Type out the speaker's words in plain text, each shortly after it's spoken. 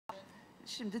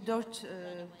Şimdi 4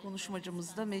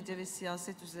 konuşmacımız da medya ve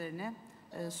siyaset üzerine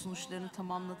sunuşlarını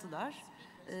tamamladılar.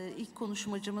 İlk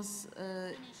konuşmacımız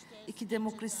iki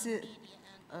demokrasi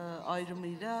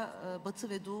ayrımıyla Batı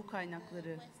ve Doğu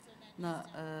kaynaklarına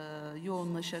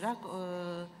yoğunlaşarak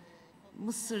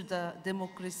Mısır'da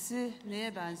demokrasi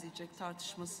neye benzeyecek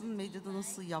tartışmasının medyada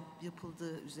nasıl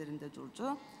yapıldığı üzerinde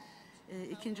durdu.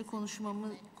 İkinci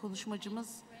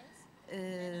konuşmacımız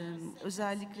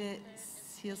özellikle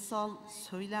siyasal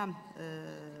söylem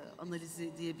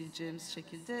analizi diyebileceğimiz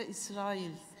şekilde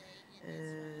İsrail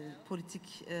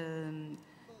politik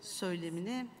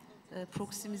söylemini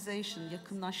proximization,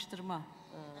 yakınlaştırma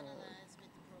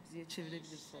diye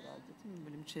çevirebiliriz herhalde, değil mi?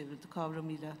 Böyle mi çevrildi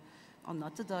kavramıyla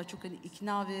anlattı. Daha çok hani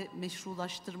ikna ve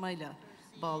meşrulaştırmayla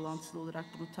bağlantılı olarak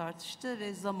bunu tartıştı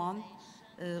ve zaman,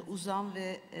 uzam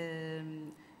ve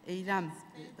eylem,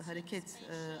 hareket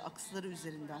aksları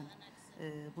üzerinden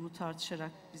bunu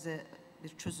tartışarak bize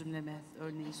bir çözümleme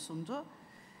örneği sundu.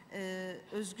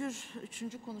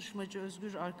 Üçüncü konuşmacı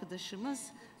Özgür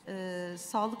arkadaşımız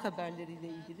sağlık haberleriyle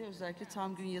ilgili özellikle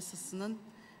tam gün yasasının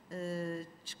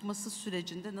çıkması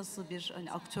sürecinde nasıl bir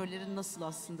hani aktörlerin nasıl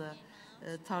aslında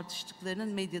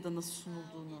tartıştıklarının medyada nasıl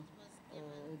sunulduğunu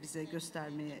bize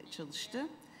göstermeye çalıştı.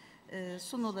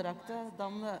 Son olarak da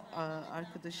Damla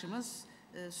arkadaşımız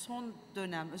son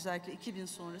dönem özellikle 2000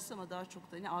 sonrası ama daha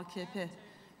çok da hani AKP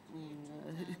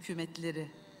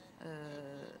hükümetleri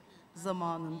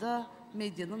zamanında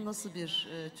medyanın nasıl bir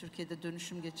Türkiye'de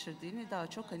dönüşüm geçirdiğini daha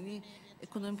çok hani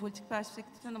ekonomi politik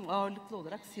perspektiften ama ağırlıklı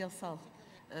olarak siyasal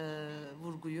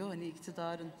vurguyu hani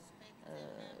iktidarın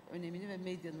önemini ve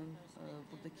medyanın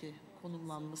buradaki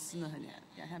konumlanmasını hani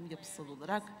yani hem yapısal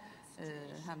olarak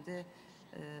hem de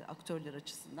aktörler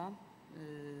açısından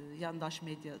yandaş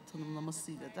medya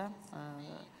tanımlamasıyla da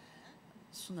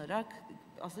sunarak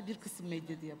aslında bir kısım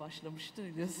medya diye başlamıştı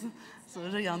biliyorsun.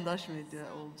 Sonra yandaş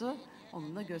medya oldu.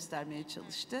 Onunla göstermeye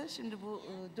çalıştı. Şimdi bu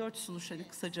 4 sunuş hani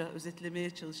kısaca özetlemeye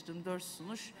çalıştığım 4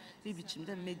 sunuş bir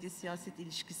biçimde medya siyaset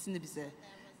ilişkisini bize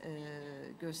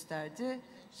gösterdi.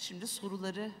 Şimdi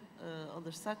soruları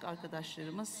alırsak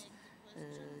arkadaşlarımız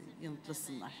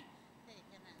yanıtlasınlar.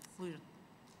 Buyurun.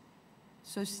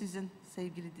 Söz sizin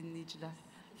sevgili dinleyiciler.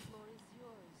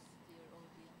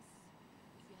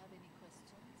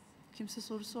 Kimse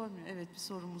soru sormuyor. Evet, bir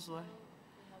sorumuz var.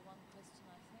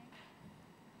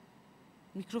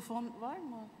 Mikrofon var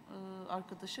mı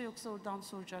arkadaşa yoksa oradan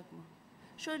soracak mı?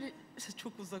 Şöyle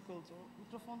çok uzak olacağım.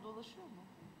 Mikrofon dolaşıyor mu?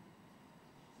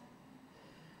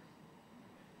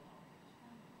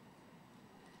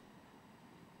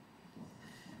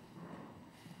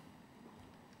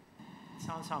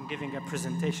 Sounds I'm giving a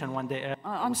presentation one day.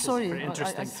 I'm sorry. Very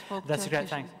interesting. That's great.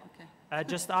 Thanks.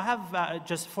 Okay. I have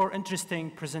just 4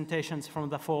 interesting presentations from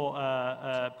the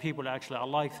 4 people. Actually, I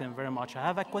like them very much. I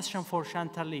have a question for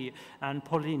Shantali and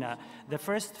Paulina. The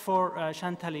first for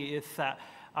Shantali is that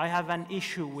I have an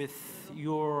issue with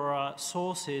your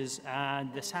sources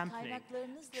and the sampling,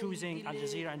 choosing Al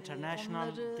Jazeera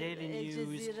International, Daily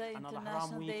News, and Al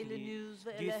Ahram Weekly.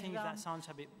 Do you think that sounds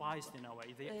a bit biased in a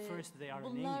way? First, they are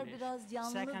in English.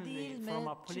 Secondly, from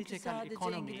a political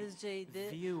economy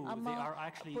view, they are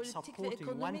actually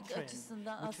supporting one trend,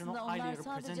 which is not highly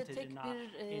represented in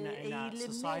a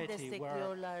society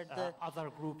where other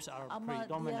groups are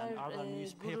predominant, other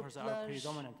newspapers are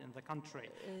predominant in the country.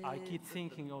 I keep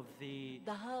thinking of the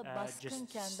just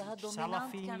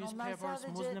Salafi newspapers,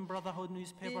 Muslim Brotherhood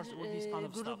newspapers, all these kind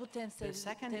of stuff. The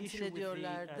second issue with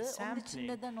the sampling,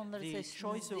 the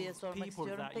choice of people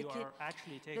that you are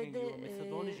actually taking your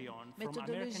methodology on from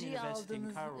American University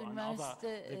in Cairo and other,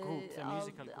 the group, the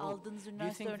musical group. Do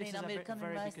you think this is very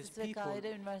because people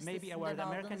may be aware that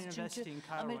American University in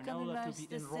Cairo, in order to be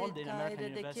enrolled in American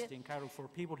University in Cairo, for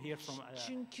people here from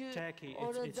Turkey,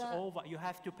 it's over, you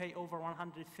have to pay over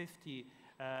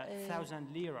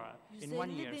 150,000 lira in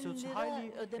 1 year. So it's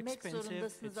highly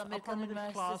expensive, it's upper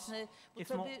middle class,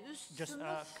 if not just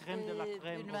crème de la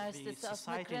crème of the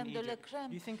society in Egypt.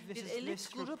 Do you think this is less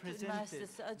represented,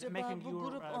 making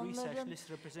your research less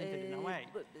represented in a way?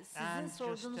 And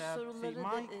just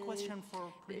my question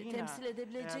for Paulina,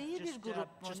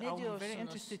 I'm very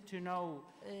interested to know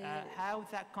how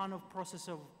that kind of process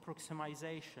of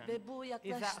proximization,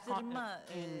 is that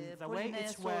in the way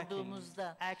it's working,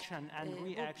 action and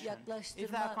reaction, is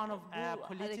that kind of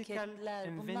political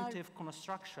inventive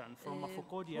construction from a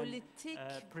Foucauldian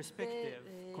perspective,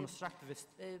 constructivist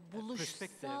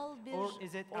perspective, or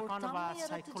is it a kind ortam of mı a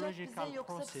yaratacak bize psychological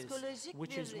yoksa process psikolojik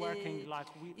which is bir working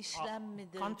like we işlem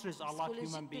midir? countries are like human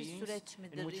Psikolojik bir beings süreç in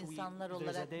midir which insanlar there's a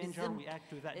olarak danger, bizim we act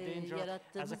to that danger as a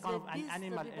yarattığımız kind of ve an biz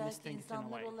animal tabii belki instinct in a insanlar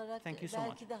way. olarak Thank you so much.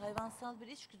 belki de hayvansal bir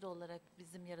içgüdü olarak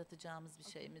bizim yaratacağımız bir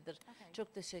şey midir? Okay.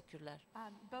 Çok teşekkürler.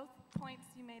 Both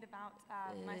points you made about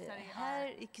my study Her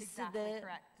are ikisi exactly de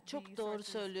correct. çok The doğru sources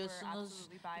were söylüyorsunuz.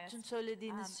 absolutely biased. Bütün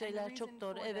söylediğiniz And şeyler the çok reason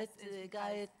doğru. for Evet, this is because,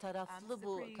 gayet taraflı this is a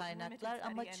bu pretty kaynaklar limited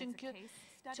ama study and it's a çünkü case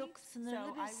study. çok sınırlı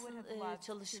So bir I would have loved to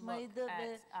çalışmaydı look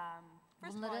ve at, first of all,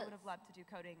 I bunlara would have loved to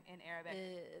do coding in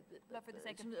Arabic, but for the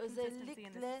sake of şimdi consistency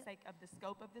and the özellikle sake of the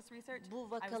scope of this research, bu I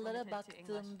was vakalara limited to English.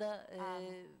 baktığımda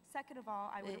Second of all,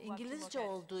 I would have loved to İngilizce look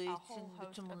at olduğu a için whole host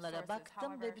bütün of bunlara sources.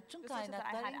 baktım However, ve bütün the sources that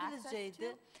I kaynaklar had access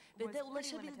İngilizceydi to ve de was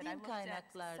pretty limited. I ulaşabildiğim looked at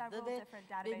kaynaklardı several ve different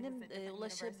databases benim at different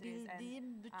ulaşabildiğim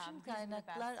universities, bütün and these were the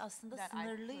kaynaklar best aslında that I could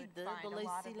sınırlıydı. find. A lot of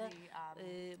Dolayısıyla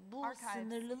the, bu archives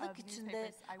sınırlılık of içinde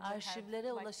newspapers I would have arşivlere liked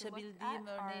to look ulaşabildiğim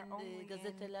at are örneğin only in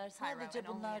gazeteler Cairo sadece and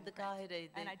only in bunlardı print.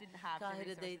 Kahire'ydi. And I didn't have the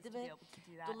Kahire'deydi resources to be ve able to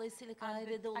do that. dolayısıyla But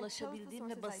Kahire'de I chose the ulaşabildiğim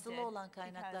ve sources I basılı did olan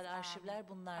kaynaklar, because, arşivler of the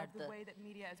bunlardı. way that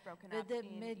media is broken Ve up de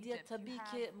in medya Egypt. You tabii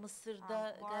have, ki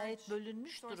Mısır'da gayet large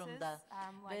bölünmüş sources, durumda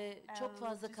like ve çok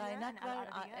fazla Al kaynak Jazeera var.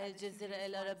 and Al Arabiya, El the two Cezire, biggest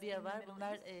El ones Arabiya in the var. Middle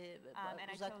Bunlar East. And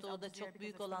I Uzak chose Doğu'da Al Jazeera çok because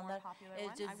büyük it's the more olanlar. popular El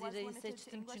one. I was Cezire'yi limited to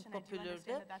seçtim English çünkü and I do understand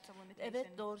popülürdü. that that's a limitation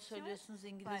Evet, doğru to it, söylüyorsunuz, but,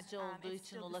 İngilizce olduğu it's için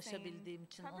still the ulaşabildiğim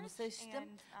için same onu coverage seçtim.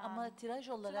 and, Ama tiraj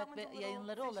so that olarak one's ve a little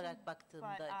yayınları fishy, olarak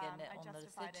baktığımda but, gene I onları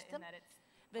justified it in seçtim. that it's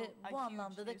Ve a bu huge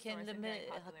anlamda da news source and kendimi very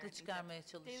popular haklı in çıkarmaya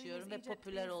Egypt. çalışıyorum Daily ve News Egypt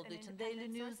popüler is olduğu an için. Daily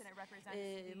independent News, source and it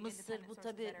represents the Mısır independent bu sources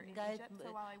tabii that are in gayet Egypt. So while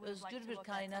I would have özgür liked to bir look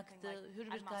at something kaynaktı, like hür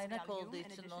bir Al-Masri kaynak Al-Yum olduğu in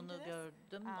için addition to onu this,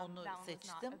 gördüm, onu that one was not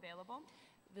seçtim. available.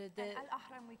 Ve de And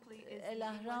Al-Ahram Weekly is the El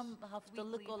Ahram English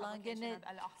haftalık weekly olan publication gene of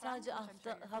Al-Ahram, sadece which I'm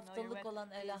sure you're familiar haftalık with,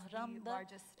 olan El is the Ahram da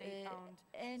largest state-owned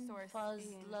en source in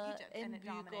fazla, Egypt, and en it büyük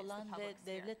dominates the olan ve public sphere.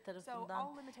 devlet So all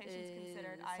tarafından limitations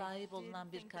considered, I sahip did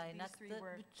olunan bir think that these three kaynaktı.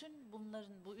 were Bütün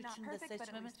bunların, bu not üçünü de perfect, but at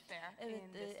seçmemin, least fair evet,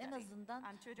 in this en study. azından To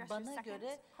address your bana second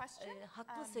göre question,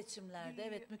 haklı seçimlerdi.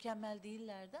 Evet, mükemmel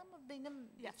değillerdi ama benim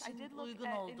yes, I did için look uygun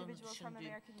at olduğunu individuals from düşündüğüm.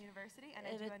 American University, and I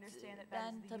do Evet, understand that that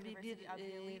ben is the tabii university bir of the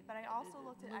elite, but I also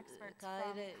looked at experts from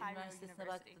Kahire Cairo Üniversitesi'ne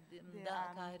University.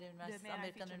 baktığımda, Kahire Üniversitesi,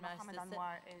 Amerikan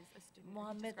Üniversitesi,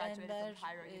 Muhammed Enver,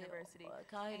 Kahire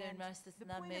Kahire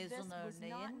Üniversitesi'nden mezun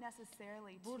örneğin.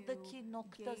 Buradaki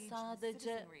nokta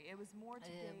sadece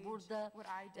burada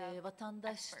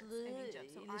vatandaşlığı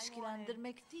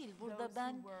ilişkilendirmek değil. Burada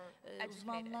ben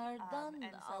uzmanlardan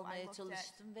almaya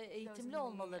çalıştım ve eğitimli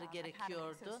olmaları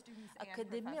gerekiyordu.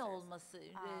 Akademi olması,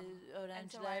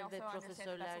 öğrenciler ve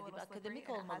profesörler gibi akademik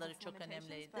olmaları çok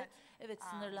önemliydi. Evet,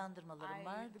 sınırlandırmalarım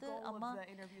vardı ama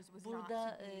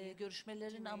burada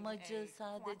görüşmelerin amacı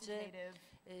sadece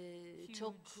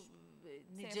çok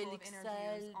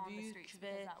niceliksel, büyük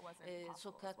ve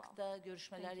sokakta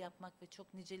görüşmeler yapmak ve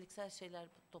çok niceliksel şeyler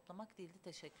toplamak değildi.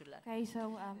 Teşekkürler. Okay,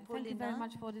 so thank you very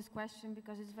much for this question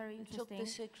because it's very Çok interesting.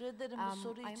 teşekkür ederim bu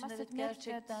soru I için. must Evet, admit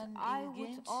gerçekten that I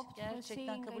ilginç. would opt for Gerçekten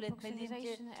seeing kabul etmeliyim ki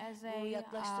approximation as bu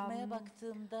yaklaştırmaya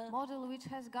baktığımda model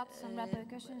which has got some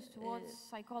repercussions towards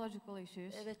psychological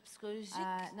issues. evet, psikolojik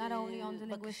not only on the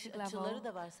bakış linguistic açıları level.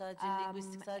 da var. Sadece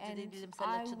linguistik, sadece değil, bilimsel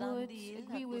I açıdan would değil.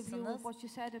 agree with you Haklısınız. what you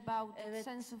said about Evet,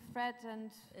 sense of threat and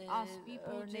us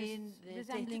people örneğin just tehdit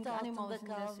resembling altında animals in this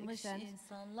kalmış extent.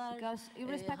 insanlar Because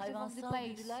irrespective of the hayvansal place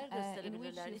güdüler in which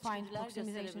gösterebilirler, you find içgüdüler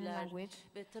proximization in gösterebilirler. language,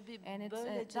 Ve tabii and it's,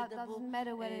 böylece that de bu doesn't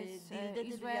matter whether it's dilde de bir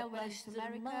Israel, whether it's America,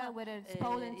 yaklaştırma whether it's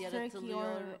Poland, Turkey,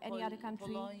 yaratılıyor. or any other country.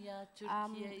 Polonya,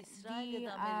 Türkiye, İsrail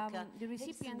ya da Amerika. The Hepsinde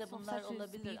recipients of bunlar such a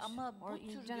olabilir speech, ama or bu in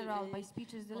tür general by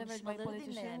speeches delivered by konuşmaları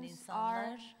dinleyen politicians,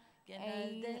 are insanlar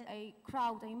genelde a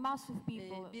crowd, a massive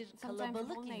people, bir sometimes a whole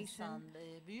kalabalık nation, insan,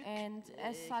 büyük and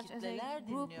as such as kitleler a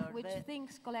group dinliyor which ve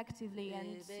thinks collectively and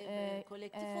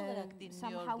kolektif olarak dinliyor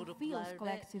somehow feels gruplar ve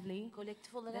collectively,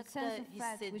 kolektif that olarak da sense of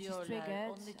threat which is hissediyorlar. triggered,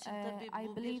 Onun için tabii I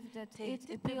bu believe bir that it tehdit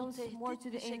ve bu appeals more to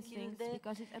tehdit bir the instincts şekilde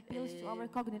because it appeals to our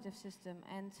cognitive system,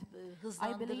 and I believe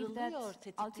hızlandırılıyor, that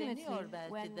tetikleniyor ultimately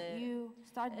belki when de. you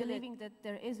start Evet, believing that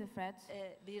there is a threat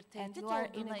bir and tehdit you are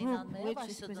in olduğuna a group inanmaya which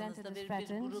is presented başladığınızda as bir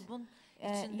threatened, grubun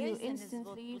you içindeyseniz bu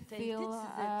instantly tehdit feel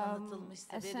size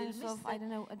tanıtılmışsa, a sense of, I don't verilmişse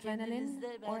know, adrenaline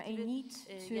kendinizde or a belki bir need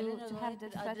genel to have olarak that bir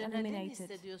threat adrenalin eliminated.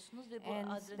 hissediyorsunuz ve bu And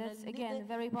that's adrenalini again de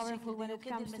very bir powerful when şekilde it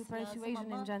yok comes to edilmesi lazım persuasion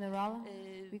in ama general,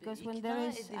 because when ikna there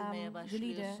is edilmeye the leader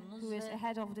başlıyorsunuz who is ve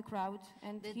ahead of the crowd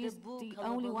and ve he's de bu the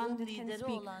only one kalabalığın that can lideri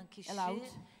speak olan kişi aloud,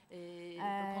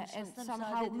 and konuşmasına somehow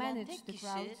müsaade edilen manage tek the kişi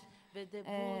crowd, ve de bu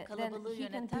then kalabalığı he can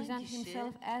yöneten present kişi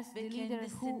himself as ve the leader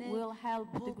who kendisini will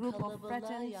help the bu group of kalabalığa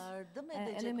threatens yardım edecek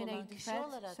olan eliminate kişi threat.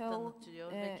 olarak So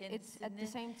tanıtıyor ve it's at the kendisini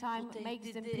same time bu makes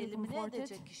them tehdidi feel elimine comforted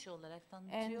edecek kişi olarak and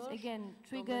tanıtıyor. again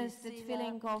triggers that Dolayısıyla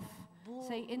feeling of bu,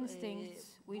 say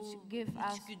instincts which bu give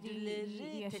us içgüdüleri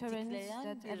the assurance tetikleyen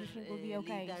that bir everything will be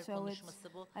okay. lider So it's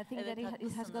konuşması bu. I think Evet, that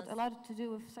it has got a haklısınız. lot to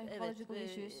do with psychological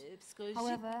Evet, issues. psikolojik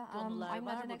However, konular I'm not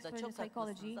var an burada. expert in Çok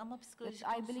haklısınız psychology, ama but psikoloji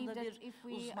I believe konusunda that bir if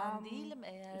we uzman değilim.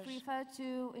 if we refer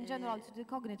to in general to the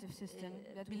cognitive system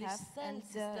that we have bilişsel and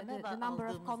sisteme the number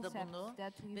of aldığımızda concepts bunu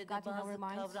that we've ve got de in our bazı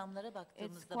minds, kavramlara it's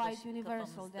baktığımızda quite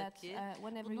universal that kafamızdaki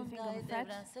whenever you bunun think of a gayet threat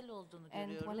evrensel olduğunu and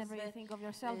görüyoruz whenever you ve think of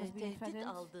yourself as being tehdit threatened,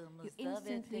 you aldığımızda ve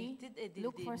instantly tehdit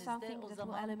look for edildiğimizde something o that will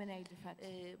zaman eliminate the threat.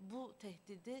 bu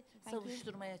tehdidi you.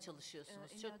 savuşturmaya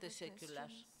çalışıyorsunuz. Any Çok other teşekkürler.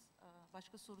 questions?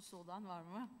 Başka sorusu olan var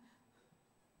mı?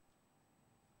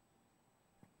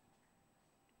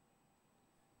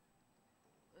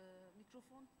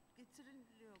 Mikrofon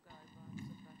getiriliyor galiba bu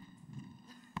sefer.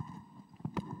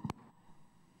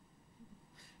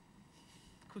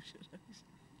 Koşarak.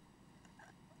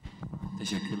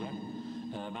 Teşekkürler.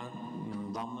 Ben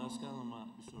Damla Özkan Hanım'a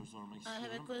bir soru sormak istiyorum. I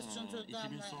have a question to 2000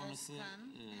 Damla sonrası Özkan.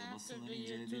 After basınları the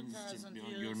year incelediğiniz için 2000, bir you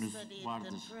öngörünüz studied the vardır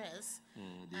press.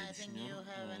 diye I think you düşünüyorum.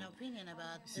 have an opinion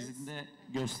about Sizin this. de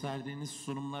gösterdiğiniz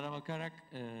sunumlara bakarak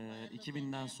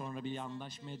 2000'den sonra bir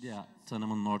yandaş medya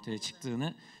tanımının ortaya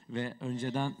çıktığını ve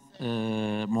önceden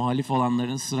muhalif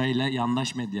olanların sırayla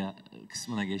yandaş medya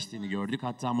kısmına geçtiğini gördük.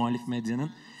 Hatta muhalif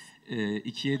medyanın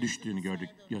ikiye düştüğünü gördük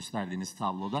gösterdiğiniz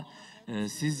tabloda.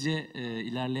 Sizce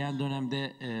ilerleyen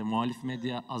dönemde muhalif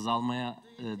medya azalmaya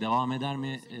devam eder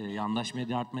mi? Yandaş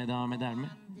medya artmaya devam eder mi?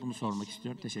 Bunu sormak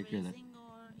istiyorum. Teşekkür ederim.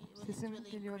 Sesim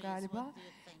geliyor galiba.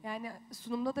 Yani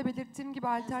sunumda da belirttiğim gibi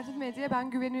alternatif medyaya ben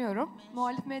güveniyorum.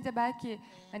 Muhalif medya belki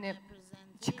hani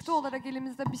çıktı olarak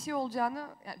elimizde bir şey olacağını,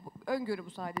 yani öngörü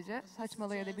bu sadece,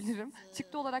 saçmalayabilirim.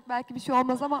 Çıktı olarak belki bir şey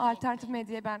olmaz ama alternatif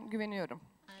medyaya ben güveniyorum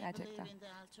gerçekten.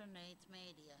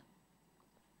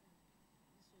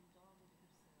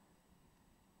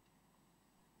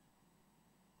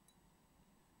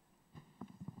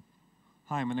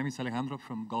 Hi, my name is Alejandro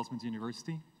from Goldsmiths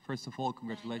University. First of all,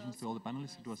 congratulations to all the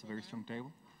panelists. It was a very strong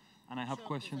table. And I have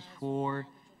questions for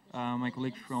my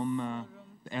colleague from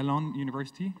Elon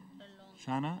University,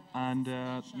 Shana, and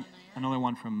another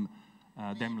one from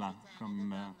Demla,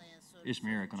 from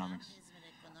Izmir Economics.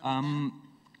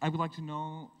 I would like to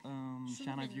know,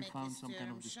 Shana, if you found some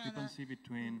kind of discrepancy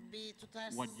between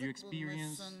what you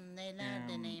experienced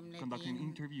conducting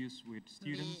interviews with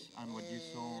students and what you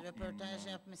saw in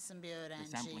the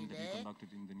sampling that you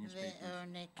conducted in the newspapers.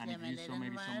 And if you saw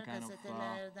maybe some kind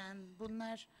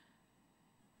of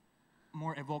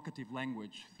more evocative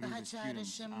language through Daha the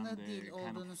students and çağrışımlı the dil kind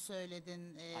olduğunu of söyledin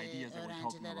ideas that were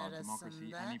talking öğrenciler about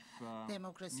democracy, arasında. and if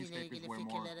Demokrasiyle newspapers ilgili were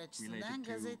more fikirler açısından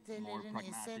related to more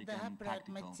gazetelerin ise pragmatic daha and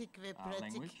practical pragmatik ve pratik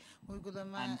language.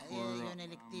 uygulama And for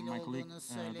yönelik dil my colleague olduğunu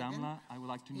söyledin. Damla, I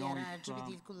would like to know Hiyerarşi bir dil if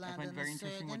I find kullandığını very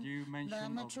interesting what you söyledin. mentioned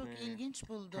Ama of çok the ilginç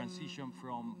buldum transition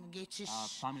from geçiş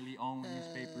family-owned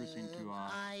newspapers into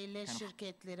aile kind of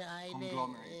şirketleri, aile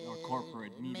conglomerate or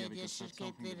corporate media, medya because that's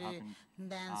something that happened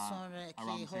şirketlerinden sonraki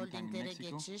around the same time in holdinglere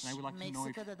Mexico. geçiş. And I would like to know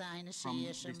if, Meksika'da da aynı from şeyi the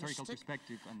historical yaşamıştık.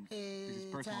 perspective, and this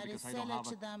is personal because I Tarihsel don't have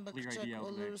açıdan a clear bakacak idea of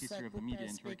the history olursak of the bu media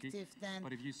in Turkey, perspektiften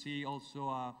but if you see also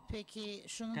a peki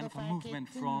şunu kind da of a fark movement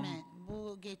ettin from mi?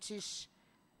 Bu geçiş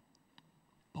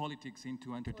politics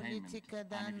into entertainment,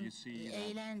 politikadan and if you see that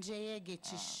eğlenceye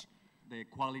geçiş. the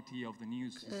quality of the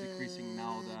news is decreasing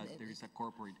now that there is a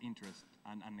corporate interest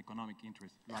and an economic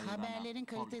interest rather than a Haberlerin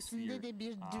public kalitesinde sphere de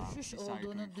bir düşüş deciphering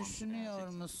olduğunu from düşünüyor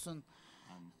citizens. musun?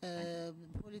 And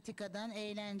Politikadan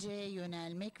eğlenceye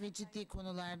yönelmek ve ciddi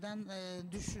konulardan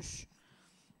düşüş.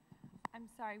 I'm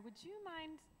sorry, would you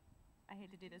mind, I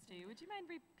hate to do this to you, would you mind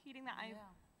repeating that?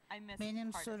 I missed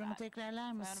Benim part of sorumu that.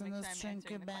 tekrarlar So I wanna make mısınız? sure I'm answering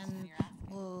Çünkü the ben question you're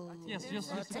asking. bu yes, just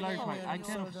to hatırlamıyorum clarify, I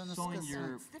kind of sorduğunuz saw in kısmı.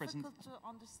 your It's difficult to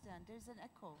understand. There's an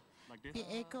echo. like Bir this.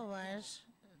 eko var.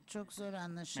 Çok zor Maybe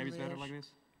it's better anlaşılıyor. like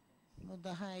this. Bu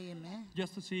daha iyi mi?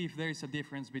 Just to see if there is a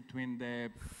difference between the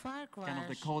Fark kind of the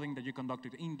var. coding that you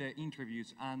conducted in the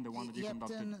interviews and the one that you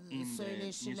conducted Yaptığın in the newspaper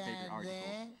söyleşilerde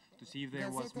articles. To see if there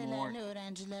was more gazetelerle a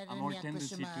öğrencilerin more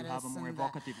tendency to yaklaşımı have a more arasında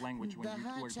evocative language when you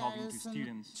daha were talking to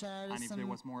students, and if there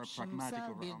was more a pragmatic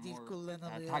çağrısımsal or bir a dil more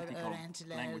kullanılıyor tactical language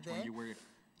when öğrencilerde. you were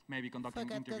maybe conducting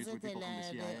Fakat interviews with people from the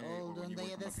CIA, gazetelerde or when you olduğunda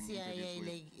were ya da conducting CIA interviews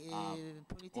ile with, or when you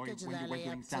politikacılarla were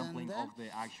doing sampling yaptığında of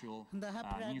the actual daha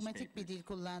pragmatik bir newspapers. dil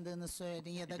kullandığını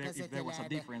söyledin ya da If there was a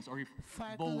gazetelerde. difference, or if both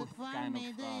Farklılık var kind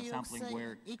mıydı of sampling yoksa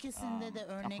were ikisinde de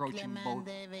approaching both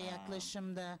örneklemende ve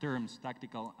yaklaşımda terms,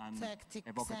 tactical and evocative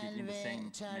taktiksel in the same ve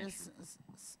nature?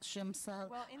 çağrışımsal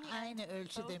Well, in the aynı end,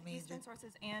 ölçüde both miydi? Eastern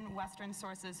sources and Western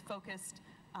sources focused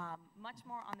much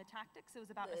more on the tactics. It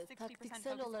was about a 60%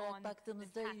 Taktiksel focus olarak on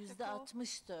baktığımızda the tactical %60'tı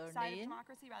side of örneğin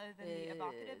democracy rather than the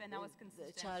evocative, and that was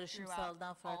consistent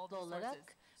çağrışımsaldan throughout all farklı the olarak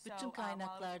sources. bütün So, while I was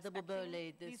kaynaklarda bu expecting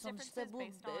böyleydi. these Sonuçta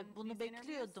differences based on bunu these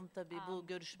bekliyordum interviews, tabii bu both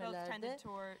görüşmelerde. tended to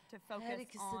focus Her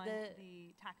ikisi on de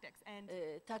the tactics. And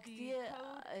taktiğe the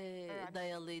code, or,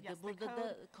 dayalıydı. yes, the Burada code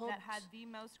da kod that had the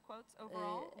most quotes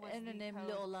overall was en the önemli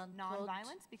code olan kod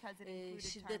non-violence because it included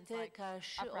terms şiddete like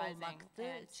karşı uprising. olmaktı.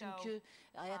 And so, Çünkü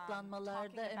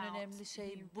ayaklanmalarda talking en about önemli şey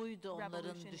the buydu onların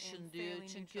revolution in düşündüğü. fairly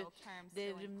Çünkü neutral terms still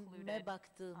devrime included,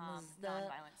 baktığımızda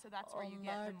non-violence. So that's where you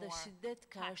get the onlar da more şiddet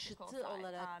tactical karşıtı side,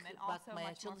 olarak and also bakmaya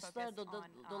much more çalıştılar. focused on,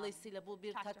 Dolayısıyla bu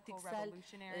bir tactical, taktiksel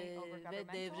revolutionary over ve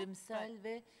governmental, devrimsel but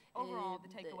ve overall, the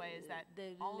takeaway is that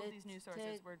all of these news sources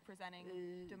devlete were presenting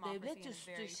democracy devlet in a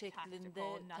üstü very şeklinde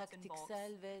tactical, nuts and bolts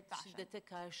taktiksel ve fashion. şiddete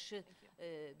karşı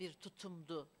bir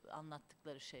tutumdu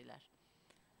anlattıkları şeyler.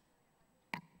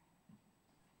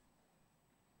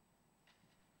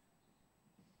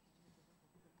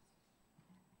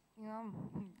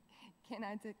 Can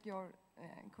I take your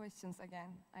questions again?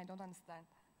 I don't understand.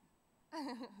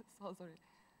 So sorry.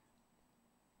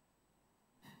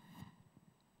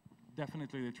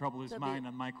 Definitely, the trouble is Tabii, mine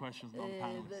and my questions, not the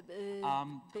panelists.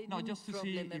 No, benim just to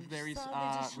see if problemim. there is Sadece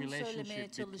a şunu söylemeye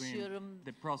relationship çalışıyorum. between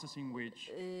the process in which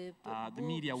the Bu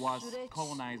media was süreç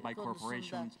colonized by konusunda,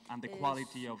 corporations and the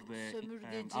quality of the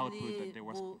output that there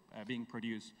was being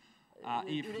produced.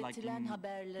 If, like üretilen in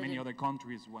haberlerin many other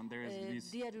countries, when there is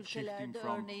this diğer shifting ülkelerde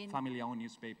from örneğin family-owned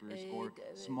newspapers or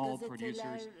small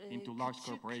producers into large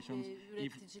corporations,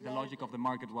 if the logic of the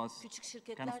market was küçük kind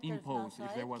şirketler of tarafından imposed,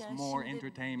 if there was sahipken more şimdi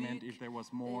entertainment, büyük if there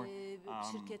was more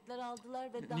şirketler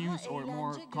aldılar ve daha news or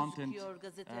more eğlence content gözüküyor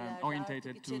gazetelerde orientated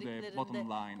artık to the içeriklerinde bottom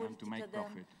line and to make politikadan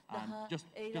profit. daha And just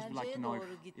would like eğlenceye to know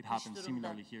doğru if it gitmiş happens durumda.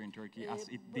 similarly here in Turkey as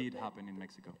it did happen in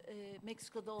Mexico.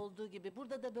 Meksiko'da olduğu gibi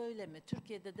burada da böyle mi?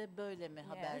 Türkiye'de de böyle mi Yes,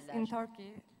 haberler? in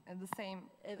Turkey, the same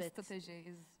Evet. strategy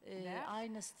is there.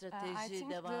 Aynı I strateji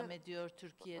think devam ediyor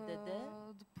Türkiye'de de.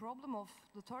 The problem of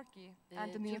the Turkey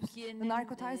and the news, the Türkiye'nin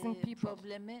narcotizing people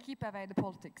problemi keep away the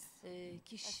politics.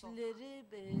 kişileri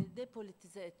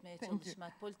depolitize etmeye Thank you.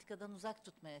 çalışmak, politikadan uzak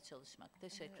tutmaya çalışmak.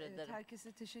 Teşekkür Evet, ederim.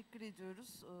 herkese teşekkür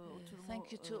ediyoruz. Oturumu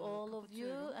Thank you to all of you,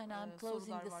 kapatıyorum. and I'm closing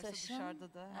Sorular the varsa session.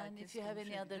 dışarıda da And herkes if you have any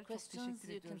other konuşabilir. Çok questions,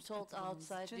 teşekkür you can ediyoruz talk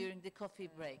katılımınız outside için. during the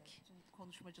coffee break.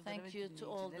 Konuşmacılara ve Thank you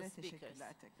to all the dinleyicilere speakers.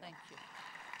 teşekkürler tekrar. Thank you.